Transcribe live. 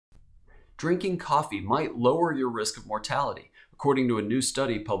drinking coffee might lower your risk of mortality, according to a new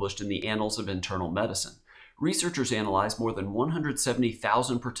study published in the Annals of Internal Medicine. Researchers analyzed more than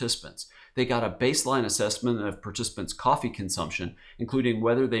 170,000 participants. They got a baseline assessment of participants' coffee consumption, including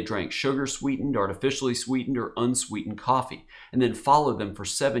whether they drank sugar-sweetened, artificially sweetened, or unsweetened coffee, and then followed them for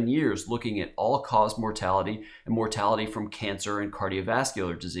 7 years looking at all-cause mortality and mortality from cancer and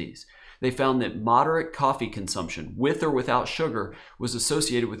cardiovascular disease. They found that moderate coffee consumption, with or without sugar, was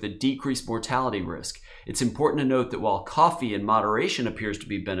associated with a decreased mortality risk. It's important to note that while coffee in moderation appears to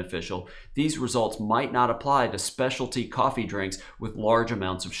be beneficial, these results might not apply to specialty coffee drinks with large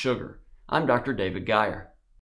amounts of sugar. I'm Dr. David Geyer.